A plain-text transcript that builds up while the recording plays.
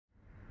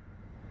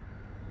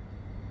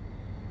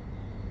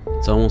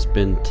It's almost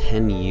been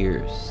 10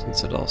 years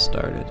since it all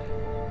started.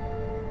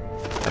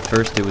 At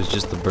first it was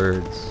just the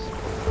birds.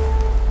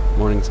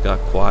 Mornings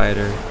got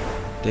quieter,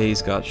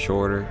 days got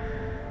shorter,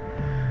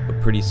 but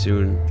pretty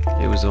soon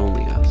it was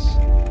only us.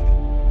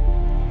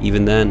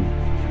 Even then,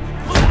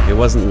 it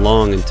wasn't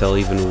long until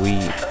even we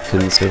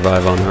couldn't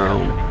survive on our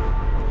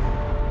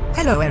own.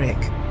 Hello Eric.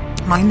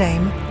 My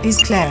name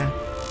is Claire.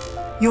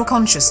 Your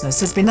consciousness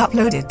has been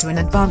uploaded to an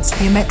advanced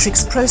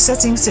biometrics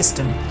processing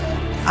system.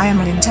 I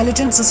am an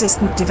intelligence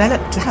assistant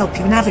developed to help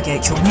you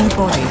navigate your new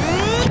body.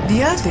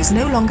 The Earth is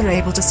no longer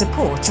able to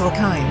support your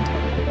kind.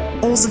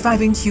 All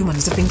surviving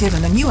humans have been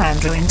given a new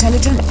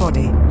andro-intelligent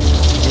body.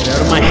 Get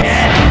out of my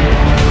head!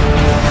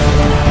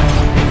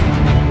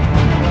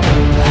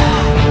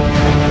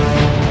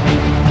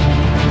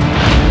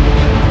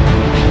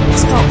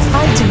 Stop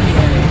fighting me,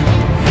 Eric.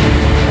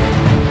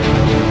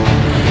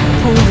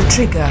 Pull the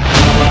trigger.